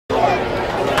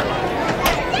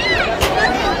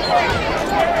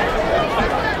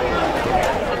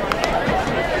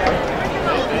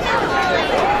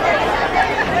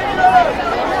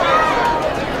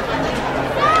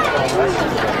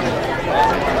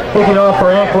Kicking off for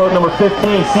Anklote, number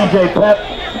 15, CJ Pep.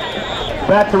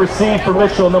 Back to receive for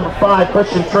Mitchell, number 5,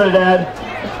 Christian Trinidad.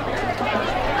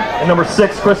 And number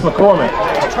 6, Chris McCormick.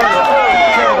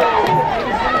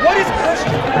 What is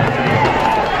Christian?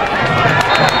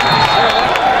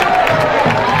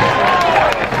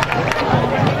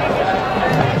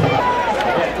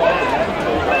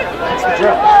 That's the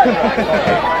drill.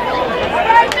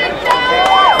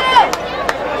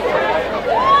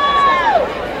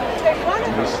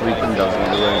 Sleeping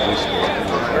doesn't do any school.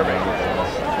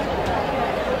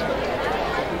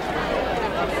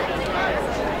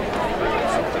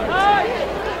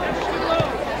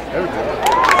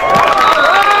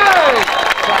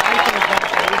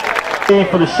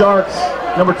 For the Sharks,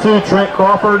 number 2, Trent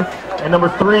Crawford, and number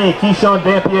 3, Keyshawn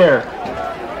Dampierre.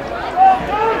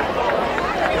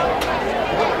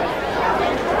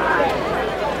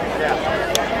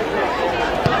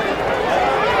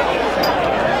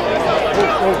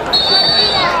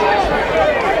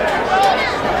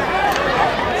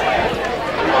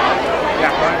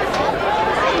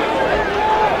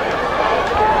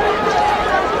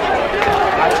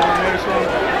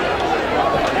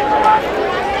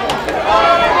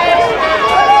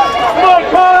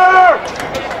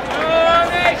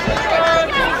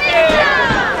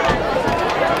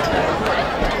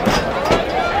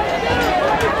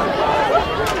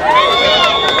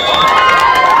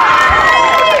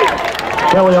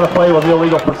 Penalty on the play with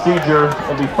illegal procedure.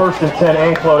 It'll be 1st and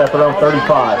 10 Anklote at their own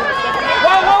 35.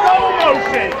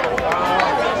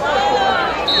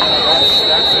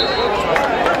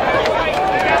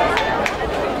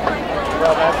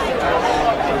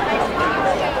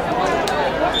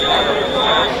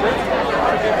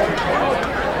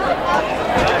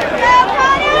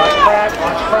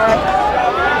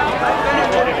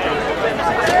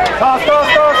 Toss.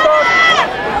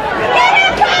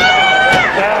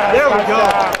 There we go.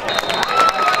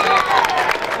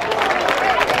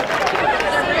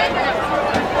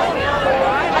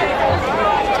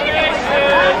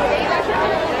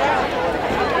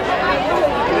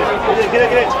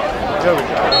 Get it. There we go.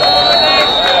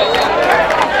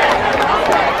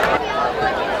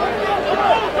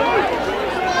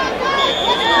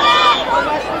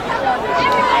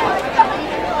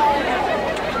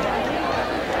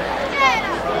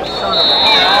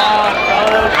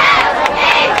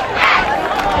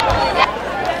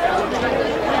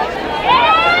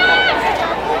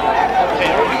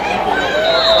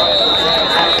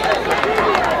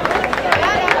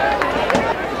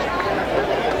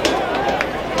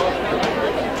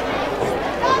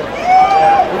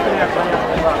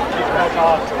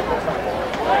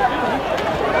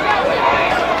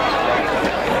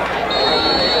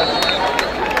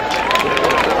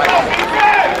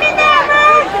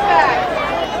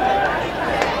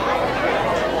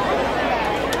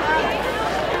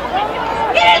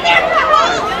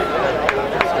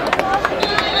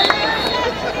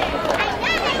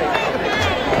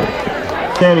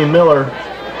 Sammy Miller.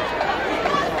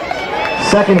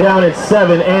 2nd down and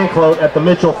 7, Anklote at the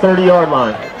Mitchell 30-yard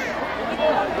line.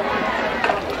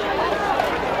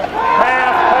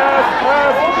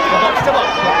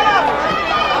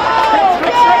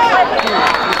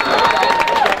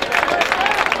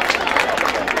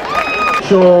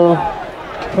 Mitchell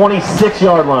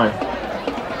 26-yard line.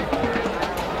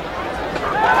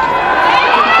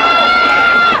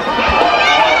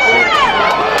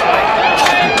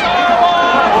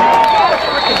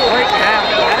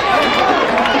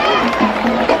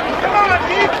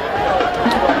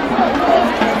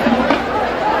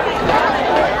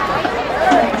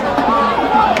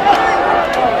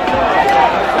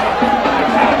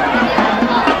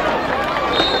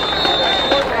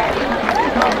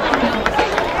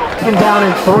 Down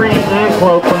in 3,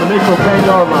 Anklote from the Mitchell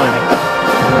 10-yard line.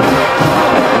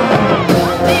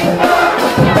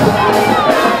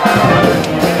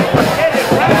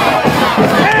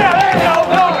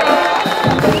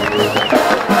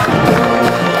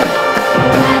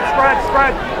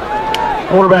 Spread.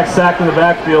 Quarterback sacked in the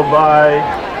backfield by...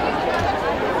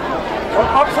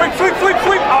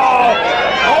 Sweep. Oh,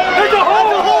 there's a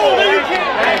hole. There you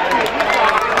can't.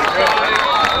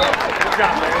 Good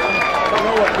job, man.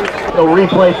 So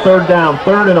replay 3rd down.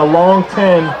 3rd and a long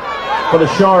 10 for the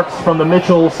Sharks from the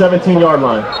Mitchell 17-yard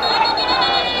line.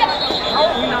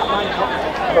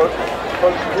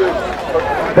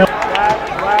 That's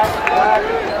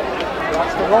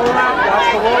the rollout.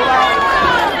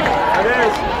 That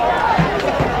is.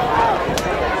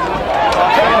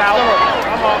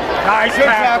 Nice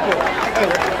tackle.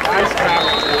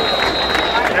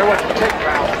 There was a kick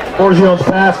foul. Orgione's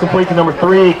pass complete to number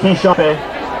 3, Keyshawn.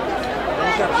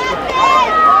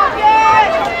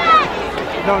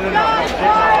 No.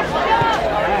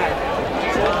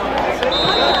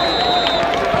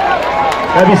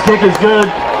 Heavy's kick is good.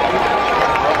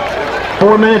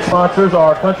 4 minute sponsors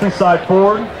are Countryside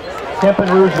Ford, Kempen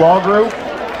Rouge Law Group,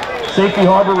 Safety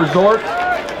Harbor Resort,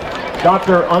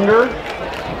 Dr. Unger,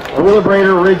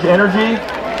 Wheelabrator Ridge Energy,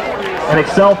 and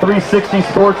Excel 360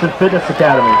 Sports and Fitness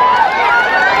Academy.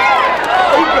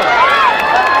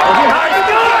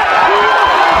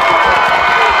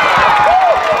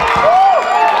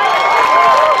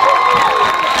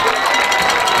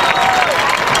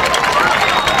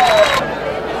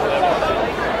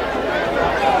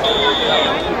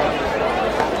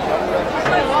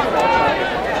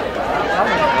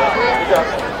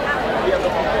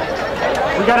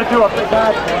 We got to do a big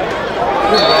back.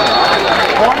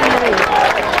 28.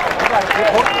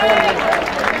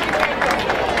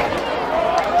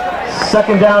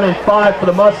 Second down and 5 for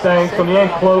the Mustangs from the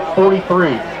enclosed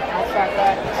 43.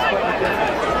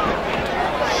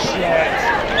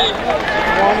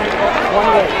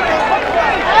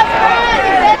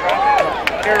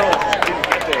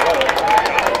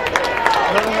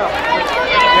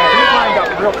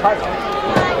 Real tight.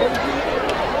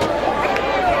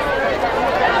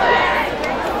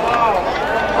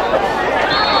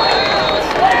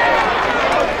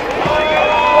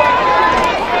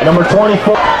 Number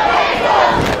 24.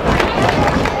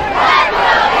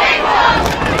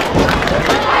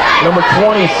 Number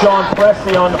 20, Sean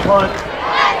Presley on the punt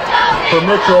for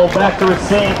Mitchell. Back to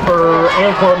receive for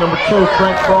Anclote number 2,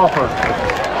 Trent Crawford.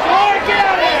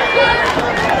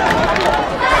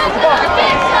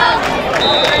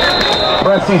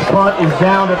 Presley's punt is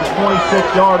down at the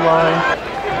 26-yard line.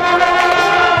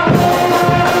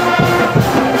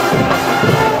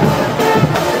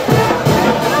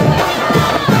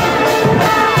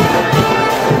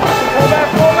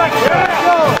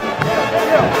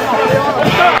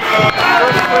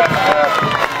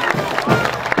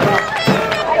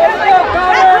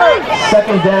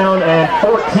 Second down and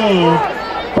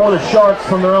 14 for the Sharks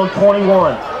from their own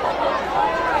 21.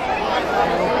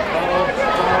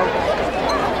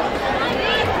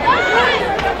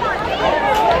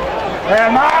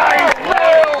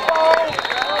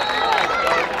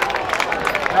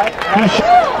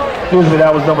 Excuse me,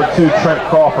 that was number 2, Trent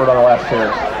Crawford on the last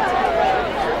carry.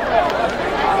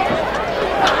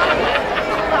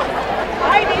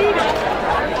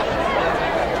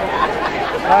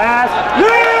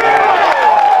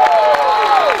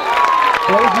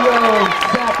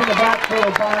 Sack in the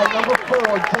backfield by number 4,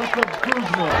 Jacob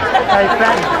Guzman.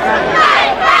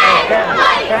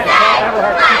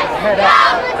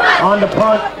 On the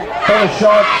punt for the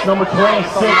Sharks, number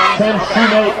 26, Tim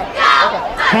Shoemate.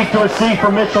 Keep to receive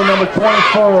for Mitchell, number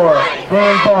 24,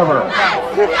 Dan Barber.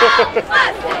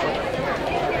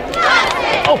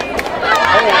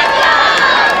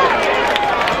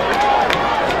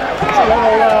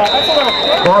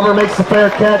 Barber makes the fair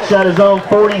catch at his own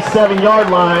 47-yard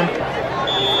line.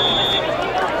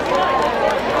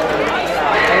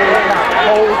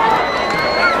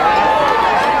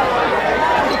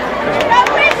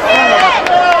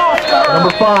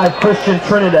 Number 5, Christian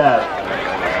Trinidad.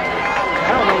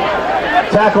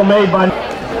 Tackle made by...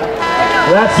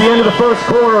 That's the end of the first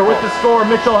quarter with the score,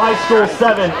 Mitchell High School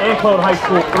 7, Anclote High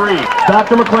School 3.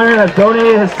 Dr. McLaren has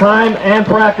donated his time and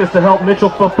practice to help Mitchell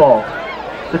football.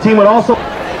 The team would also...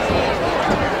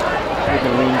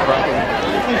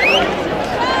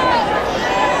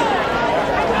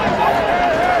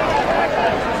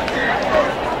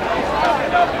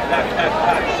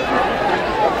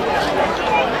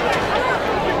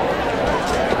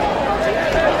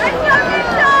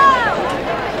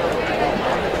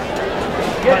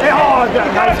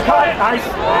 Nice cut, nice.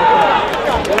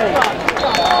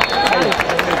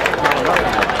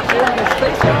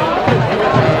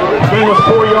 Gain was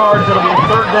 4 yards. It'll be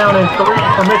third down and 3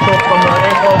 for Mitchell from the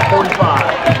Anclote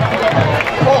 45.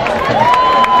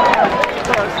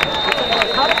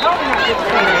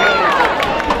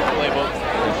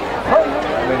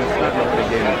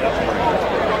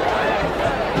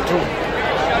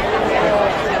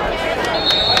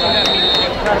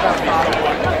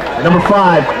 Number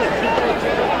 5.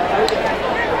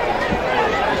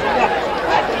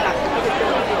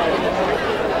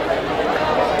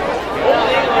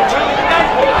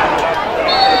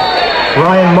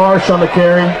 Ryan Marsh on the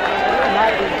carry.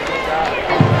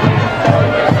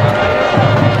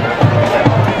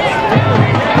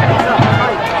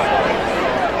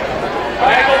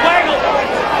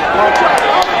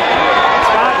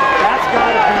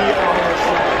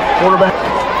 Quarterback.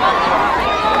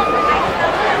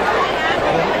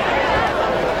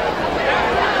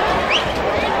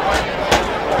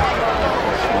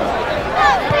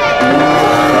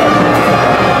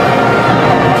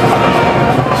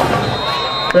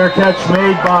 Fair catch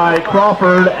made by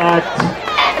Crawford at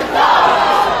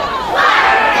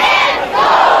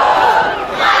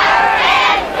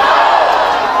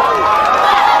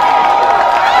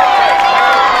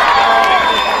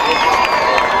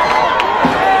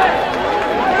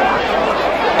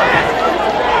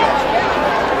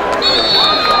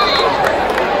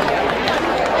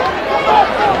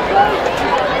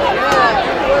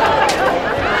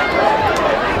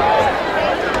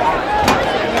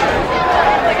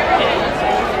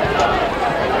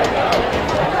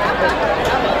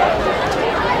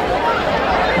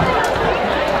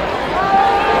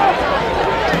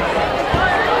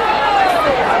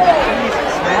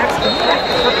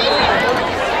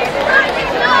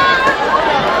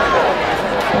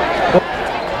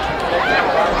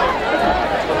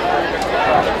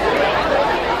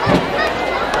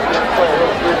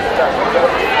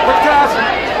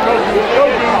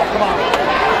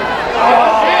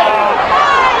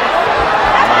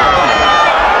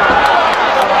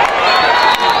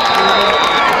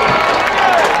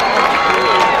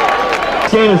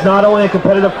This game is not only a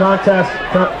competitive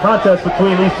contest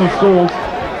between these two schools,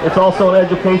 it's also an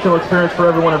educational experience for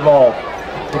everyone involved.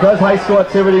 Because high school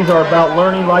activities are about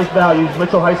learning life values,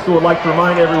 Mitchell High School would like to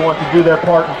remind everyone to do their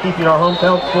part in keeping our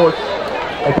hometown sports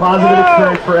a positive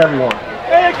experience for everyone.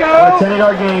 There you go. By attending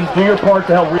our games, do your part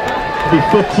to help be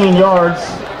 15 yards.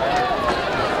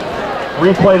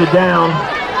 Replay the down.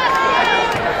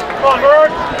 Come on,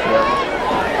 Bird.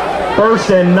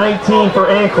 First and 19 for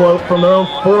Anclote from their own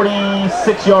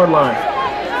 46-yard line.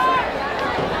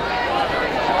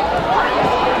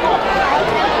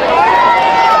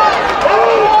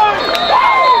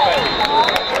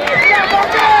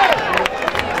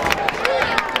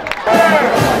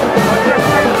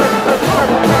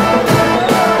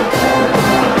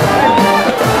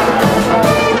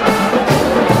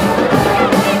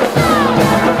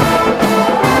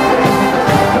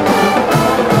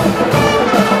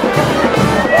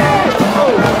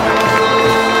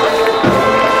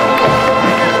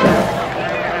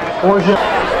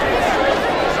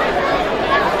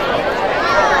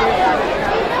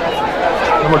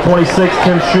 Number 26,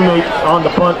 Tim Shoemate on the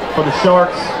punt for the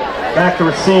Sharks. Back to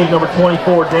receive, number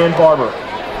 24, Dan Barber.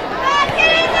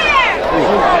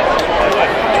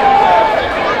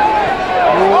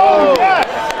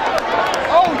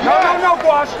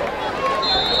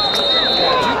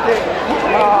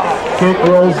 Kick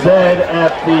rolls dead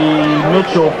at the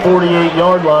Mitchell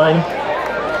 48-yard line.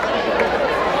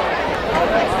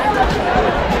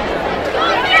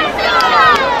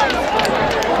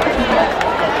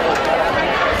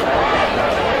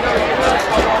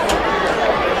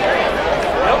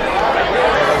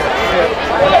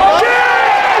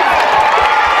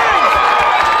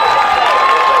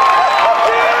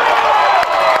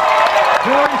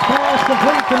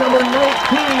 Complete to number 19,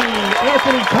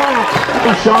 Anthony Cox.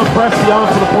 Sean Presti on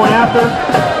for the point after.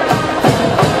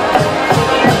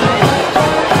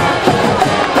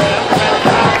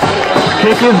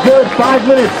 Kick is good. 5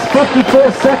 minutes,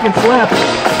 54 seconds left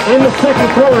in the second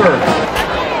quarter.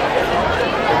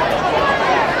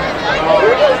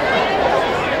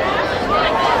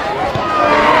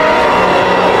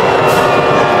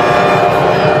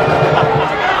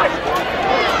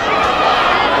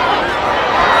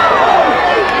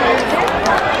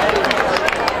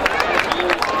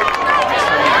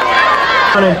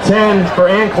 And 10 for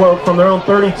Anclote from their own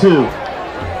 32.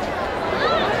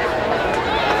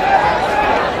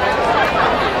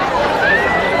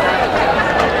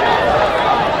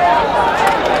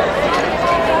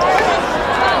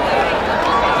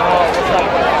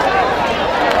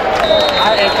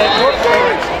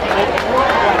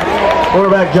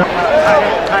 Quarterback John.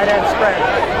 Tight end spread.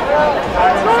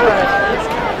 Tight end spread.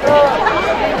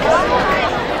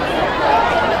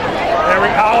 There we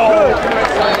go.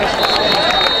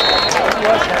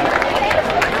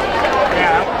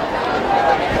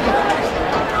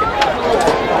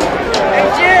 Hey,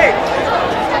 G!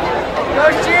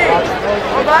 Coach G!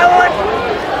 One by one!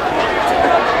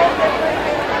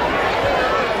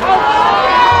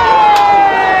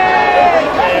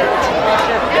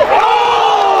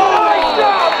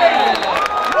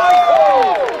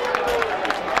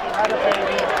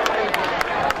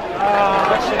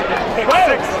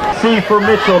 C for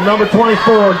Mitchell, number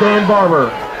 24, Dan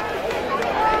Barber.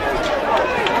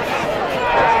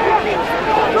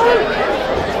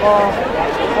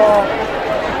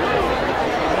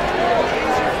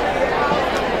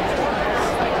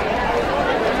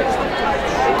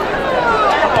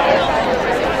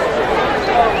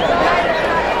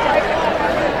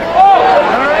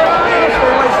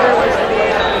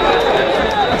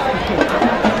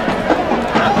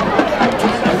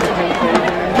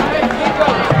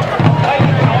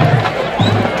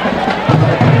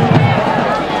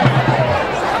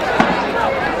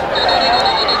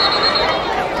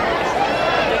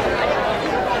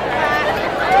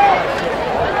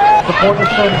 support the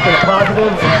students in a positive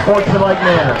and sportsmanlike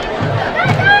manner.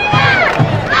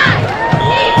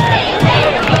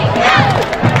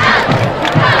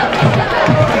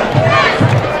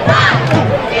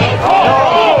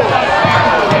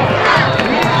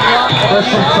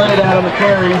 Christian printed out on the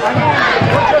carry.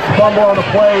 Fumble on the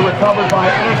play, recovered by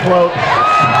Anklote.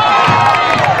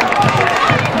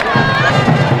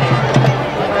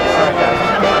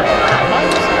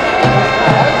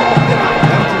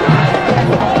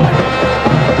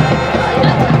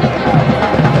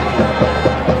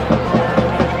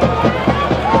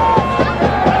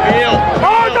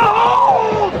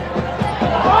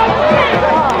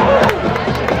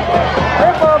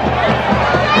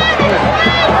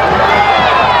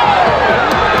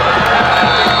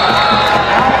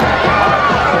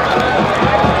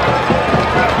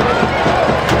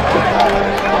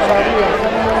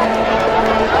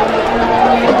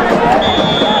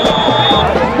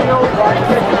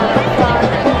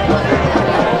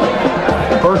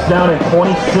 First down and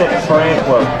 26 for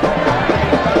Anklote.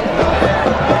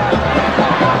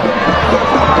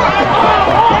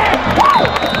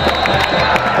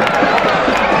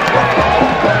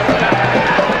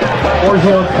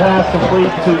 Orgeon's pass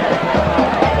complete to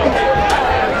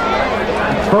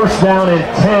first down and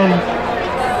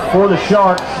 10 for the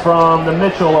Sharks from the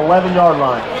Mitchell 11-yard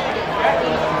line.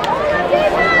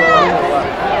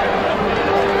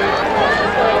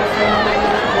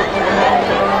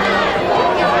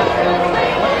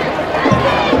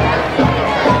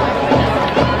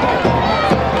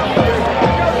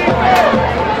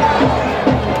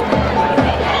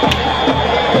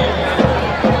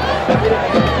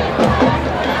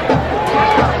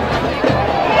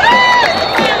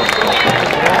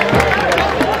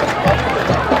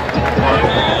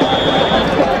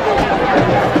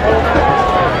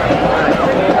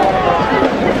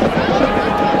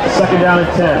 Second down and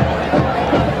 10.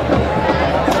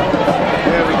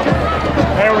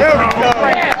 There we go.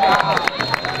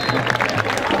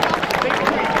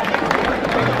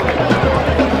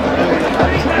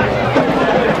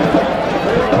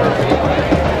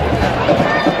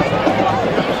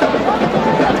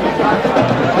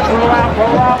 Roll out,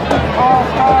 roll out. Call.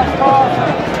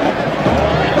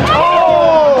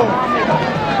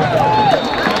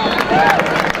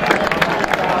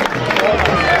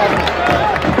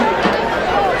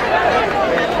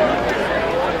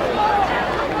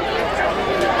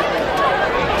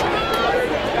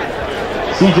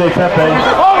 CJ Pepe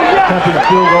attempting a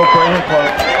field goal for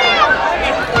Anklote.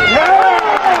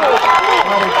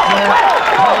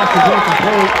 Pass is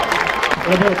incomplete.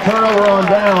 It'll be a turnover on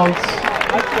downs.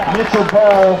 Mitchell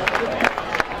ball.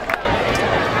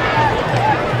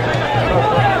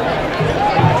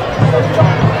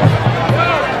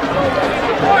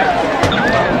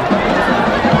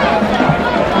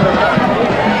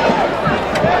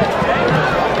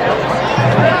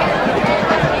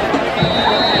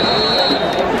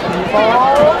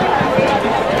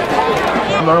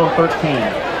 On their own 13.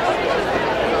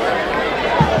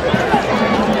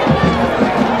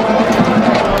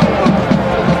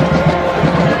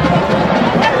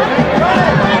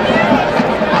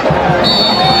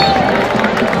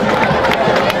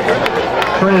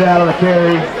 Printed out on the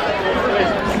carry.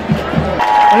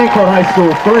 Anklote High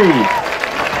School 3.